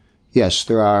nations, yes,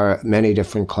 there are many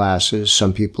different classes.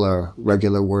 Some people are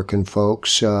regular working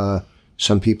folks.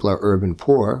 Some people are urban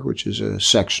poor, which is a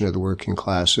section of the working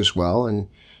class as well, and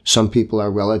some people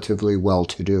are relatively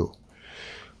well-to-do.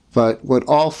 But what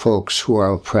all folks who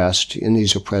are oppressed in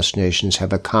these oppressed nations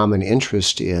have a common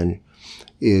interest in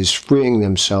is freeing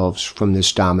themselves from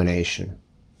this domination.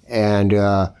 And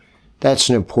That's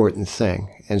an important thing.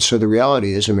 And so the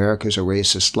reality is America is a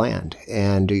racist land.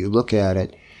 And you look at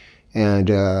it, and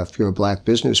if you're a black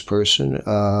business person,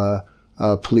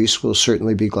 police will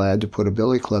certainly be glad to put a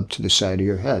billy club to the side of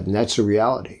your head. And that's a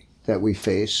reality that we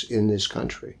face in this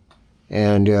country.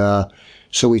 And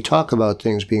so we talk about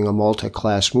things being a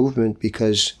multi-class movement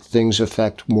because things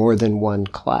affect more than one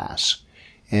class.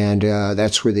 And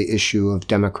that's where the issue of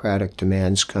democratic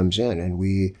demands comes in. And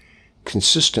we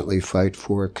consistently fight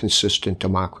for consistent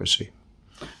democracy.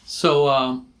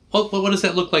 So what does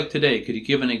that look like today? Could you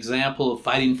give an example of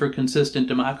fighting for consistent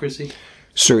democracy?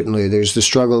 Certainly. There's the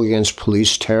struggle against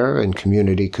police terror and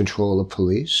community control of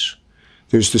police.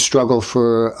 There's the struggle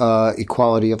for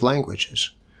equality of languages.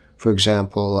 For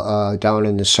example, down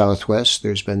in the Southwest,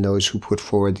 there's been those who put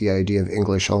forward the idea of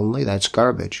English only. That's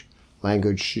garbage.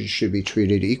 Language should be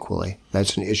treated equally.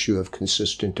 That's an issue of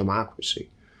consistent democracy.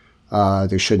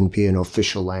 There shouldn't be an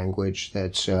official language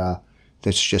that's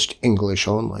just English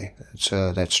only.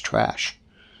 That's trash.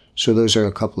 So those are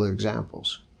a couple of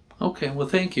examples. Okay, well,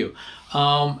 thank you.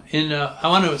 I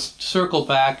want to circle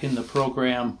back in the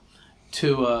program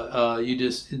to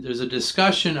there's a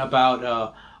discussion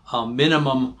about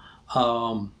minimum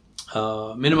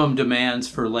demands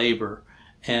for labor,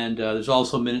 and there's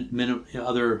also minimum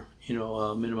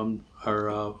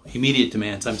or immediate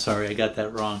demands. I'm sorry, I got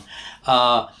that wrong.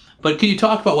 But can you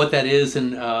talk about what that is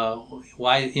and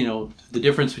why, the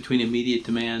difference between immediate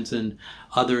demands and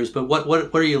others? But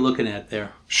what are you looking at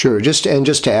there? Sure. Just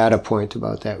to add a point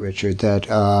about that, Richard, that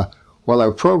while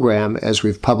our program, as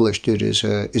we've published it, is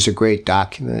a great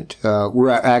document,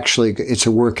 it's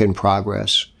a work in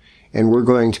progress, and we're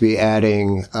going to be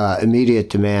adding immediate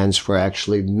demands for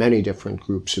actually many different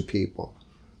groups of people.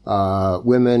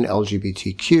 Women,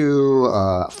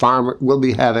 LGBTQ, farmer. We'll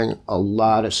be having a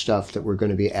lot of stuff that we're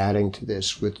going to be adding to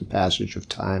this with the passage of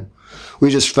time.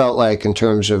 We just felt like, in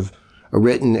terms of a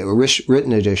written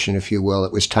edition, if you will,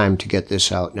 it was time to get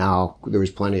this out now. There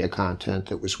was plenty of content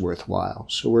that was worthwhile,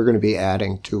 so we're going to be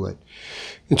adding to it.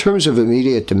 In terms of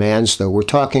immediate demands, though, we're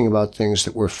talking about things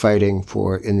that we're fighting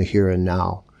for in the here and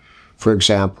now. For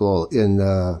example, in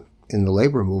the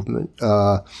labor movement,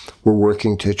 we're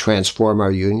working to transform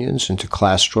our unions into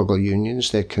class struggle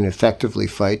unions that can effectively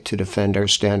fight to defend our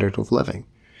standard of living,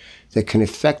 that can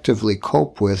effectively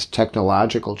cope with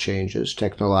technological changes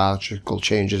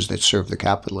that serve the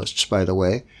capitalists, by the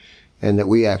way, and that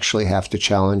we actually have to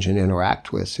challenge and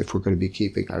interact with if we're going to be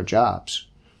keeping our jobs.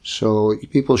 So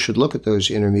people should look at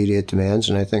those intermediate demands,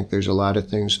 and I think there's a lot of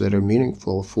things that are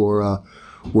meaningful for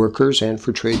workers and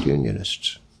for trade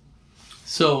unionists.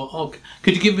 So,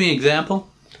 could you give me an example?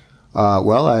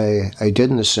 Well, I did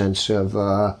in the sense of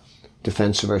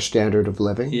defense of our standard of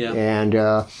living. Yeah. And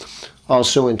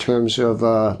also in terms of,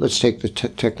 let's take the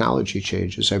technology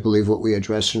changes. I believe what we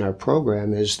address in our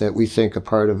program is that we think a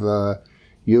part of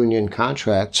union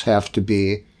contracts have to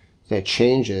be that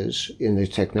changes in the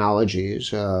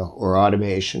technologies or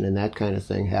automation and that kind of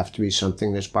thing have to be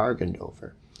something that's bargained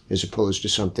over, as opposed to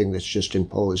something that's just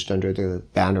imposed under the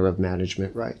banner of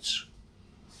management rights.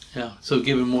 Yeah, so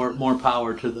giving more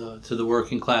power to the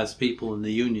working class people in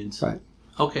the unions. Right.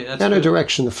 Okay, that's and good. a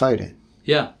direction to fight in.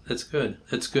 Yeah, that's good.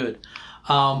 That's good.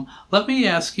 Let me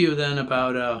ask you then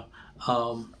about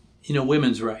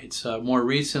women's rights. More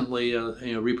recently,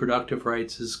 reproductive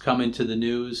rights has come into the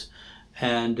news,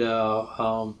 and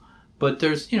but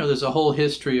there's a whole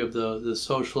history of the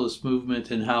socialist movement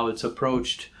and how it's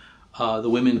approached the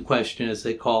women question, as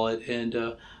they call it,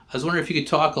 and I was wondering if you could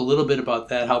talk a little bit about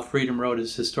that, how Freedom Road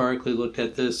has historically looked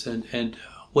at this and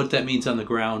what that means on the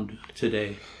ground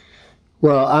today.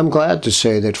 Well, I'm glad to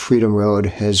say that Freedom Road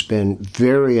has been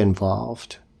very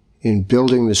involved in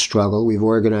building the struggle. We've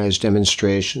organized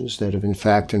demonstrations that have in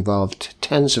fact involved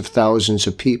tens of thousands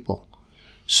of people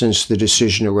since the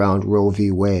decision around Roe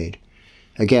v. Wade.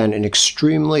 Again, an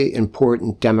extremely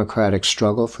important democratic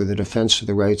struggle for the defense of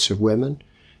the rights of women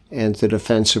and the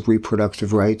defense of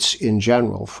reproductive rights in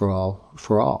general for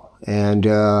all. And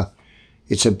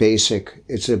it's a basic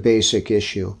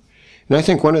issue. And I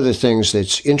think one of the things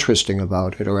that's interesting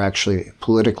about it, or actually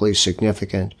politically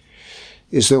significant,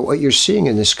 is that what you're seeing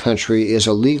in this country is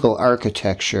a legal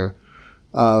architecture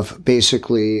of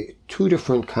basically two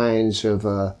different kinds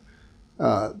of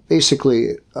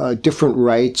different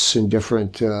rights and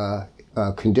different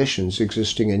conditions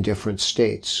existing in different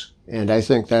states. And I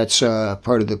think that's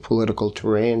part of the political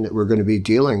terrain that we're going to be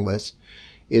dealing with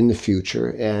in the future.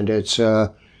 And it's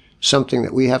something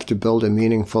that we have to build a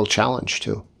meaningful challenge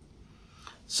to.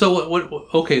 So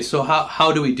so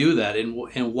how do we do that?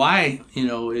 And why,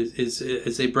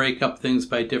 as they break up things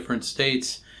by different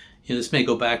states, this may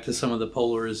go back to some of the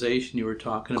polarization you were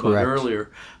talking about Correct.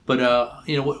 earlier. But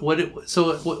what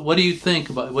do you think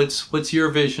about what's your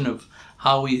vision of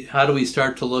how do we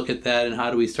start to look at that, and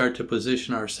how do we start to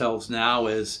position ourselves now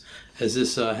as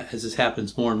this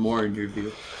happens more and more in your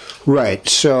view? Right.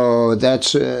 So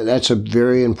that's a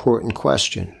very important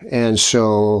question. And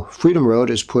so Freedom Road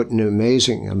has put an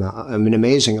amazing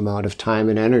amount of time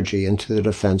and energy into the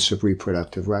defense of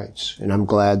reproductive rights. And I'm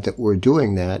glad that we're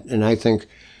doing that. And I think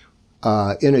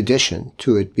in addition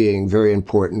to it being very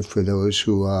important for those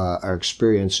who are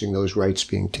experiencing those rights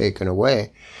being taken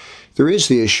away, there is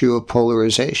the issue of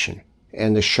polarization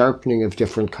and the sharpening of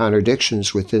different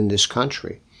contradictions within this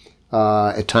country,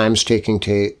 at times taking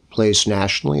place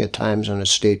nationally, at times on a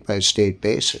state-by-state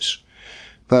basis.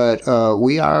 But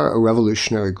we are a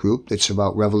revolutionary group that's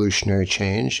about revolutionary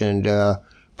change, and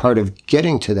part of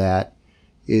getting to that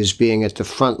is being at the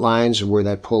front lines of where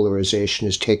that polarization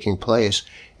is taking place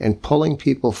and pulling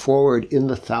people forward in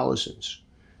the thousands.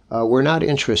 We're not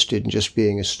interested in just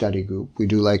being a study group. We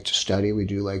do like to study. We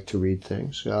do like to read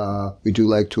things. We do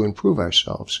like to improve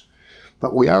ourselves.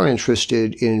 But we are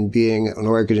interested in being an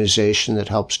organization that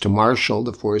helps to marshal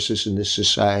the forces in this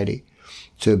society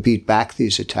to beat back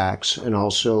these attacks and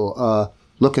also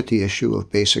look at the issue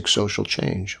of basic social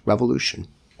change, revolution.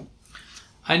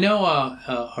 I know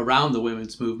around the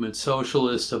women's movement,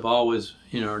 socialists have always,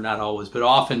 or not always, but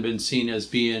often been seen as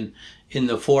being in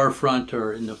the forefront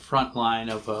or in the front line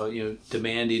of,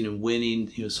 demanding and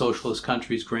winning, socialist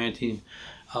countries granting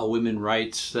women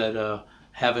rights that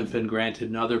haven't been granted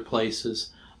in other places.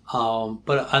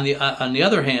 But on the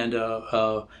other hand,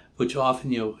 which often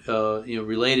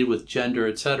related with gender,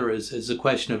 et cetera, is the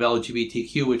question of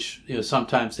LGBTQ, which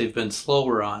sometimes they've been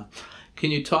slower on.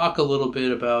 Can you talk a little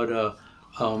bit about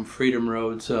Freedom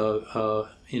Road's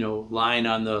line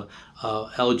on the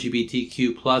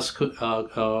LGBTQ plus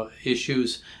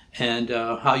issues and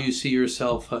how you see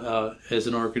yourself as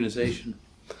an organization?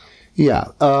 Yeah.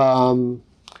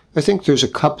 I think there's a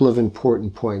couple of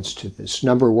important points to this.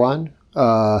 Number one,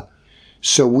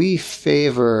 so we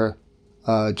favor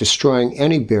destroying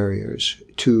any barriers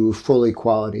to full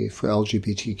equality for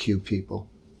LGBTQ people.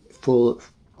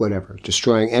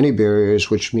 Destroying any barriers,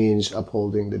 which means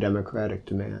upholding the democratic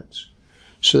demands.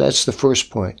 So that's the first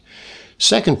point.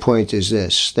 Second point is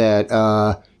this, that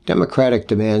democratic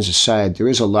demands aside, there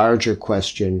is a larger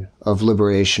question of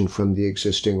liberation from the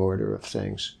existing order of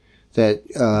things that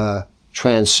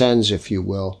transcends, if you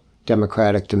will,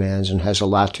 democratic demands and has a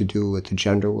lot to do with the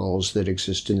gender roles that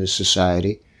exist in this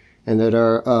society and that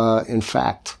are, in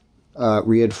fact,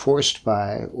 reinforced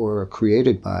by or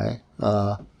created by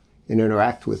and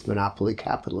interact with monopoly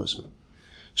capitalism.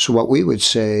 So what we would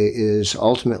say is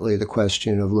ultimately the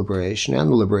question of liberation and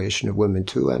the liberation of women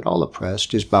too and all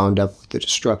oppressed is bound up with the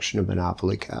destruction of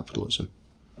monopoly capitalism.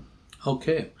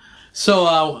 Okay.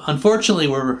 So unfortunately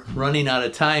we're running out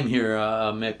of time here,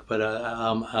 Mick,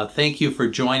 but thank you for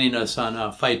joining us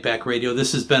on Fight Back Radio.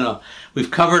 This has been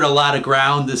we've covered a lot of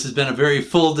ground. This has been a very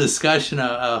full discussion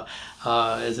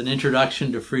as an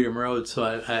introduction to Freedom Road, so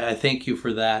I thank you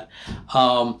for that.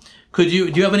 Do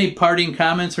you have any parting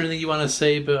comments or anything you want to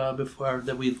say before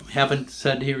that we haven't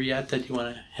said here yet that you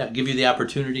want to give you the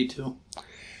opportunity to?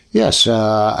 Yes,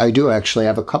 I do actually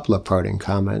have a couple of parting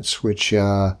comments, which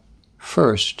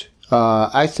first,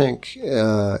 I think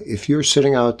if you're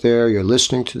sitting out there, you're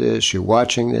listening to this, you're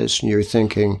watching this, and you're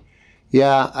thinking,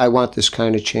 yeah, I want this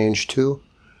kind of change too,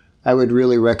 I would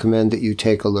really recommend that you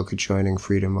take a look at joining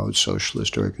Freedom Road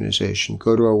Socialist Organization.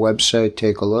 Go to our website,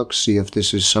 take a look, see if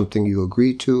this is something you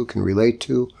agree to, can relate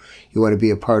to. You want to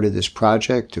be a part of this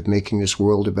project of making this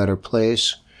world a better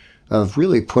place, of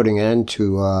really putting an end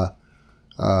to a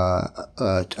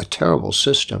terrible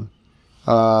system.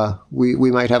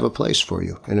 We might have a place for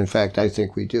you. And in fact, I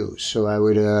think we do. So I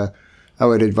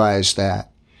would advise that.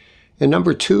 And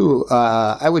number two,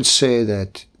 I would say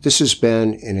that this has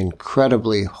been an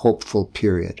incredibly hopeful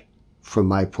period from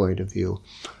my point of view.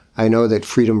 I know that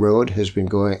Freedom Road has been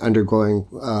undergoing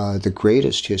the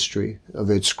greatest history of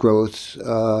its growth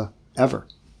ever,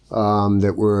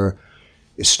 that we're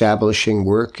establishing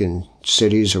work in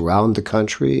cities around the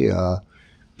country,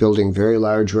 building very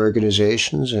large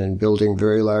organizations and building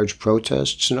very large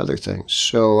protests and other things.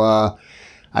 So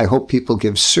I hope people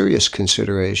give serious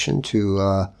consideration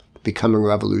to becoming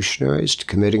revolutionaries, to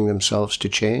committing themselves to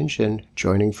change and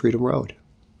joining Freedom Road.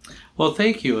 Well,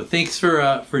 thank you. Thanks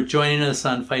for joining us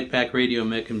on Fight Back Radio,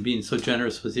 Mick, and being so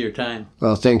generous with your time.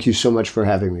 Well, thank you so much for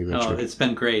having me, Richard. Oh, it's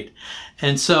been great.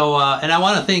 And so, and I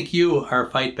want to thank you, our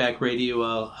Fight Back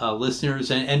Radio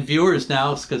listeners and viewers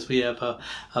now, because we have a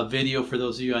video for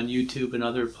those of you on YouTube and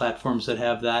other platforms that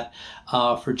have that,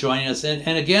 for joining us.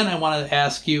 And again, I want to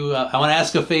ask you, I want to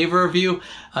ask a favor of you.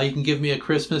 You can give me a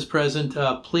Christmas present.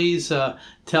 Please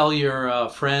tell your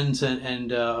friends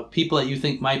and people that you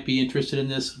think might be interested in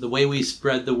this. The way we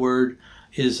spread the word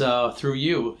is through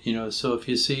you, so if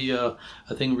you see a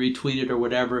thing retweeted or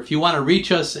whatever, if you want to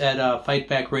reach us at Fight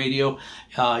Back Radio,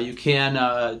 you can.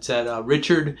 It's at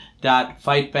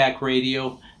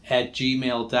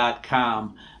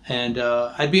richard.fightbackradio@gmail.com. And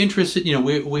I'd be interested,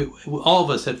 we all of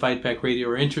us at Fight Back Radio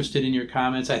are interested in your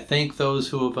comments. I thank those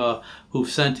who've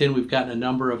sent in. We've gotten a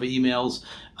number of emails,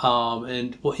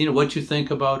 and what you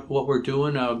think about what we're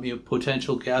doing.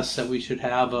 Potential guests that we should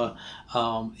have.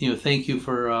 Thank you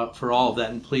for all of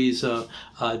that, and please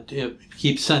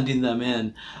keep sending them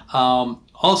in.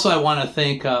 Also, I want to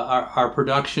thank our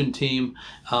production team,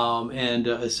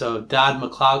 so Dodd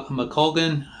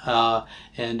McColgan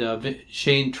and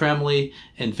Shane Tremley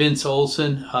and Vince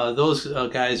Olson. Those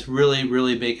guys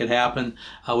really make it happen.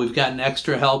 We've gotten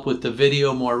extra help with the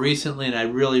video more recently, and I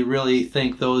really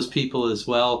thank those people as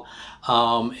well.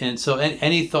 And so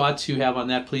any thoughts you have on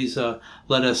that, please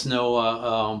let us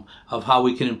know of how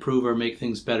we can improve or make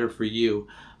things better for you.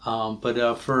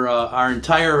 But for our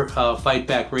entire Fight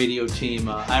Back Radio team,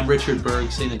 I'm Richard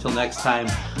Berg, saying until next time,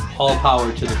 all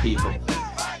power to the people.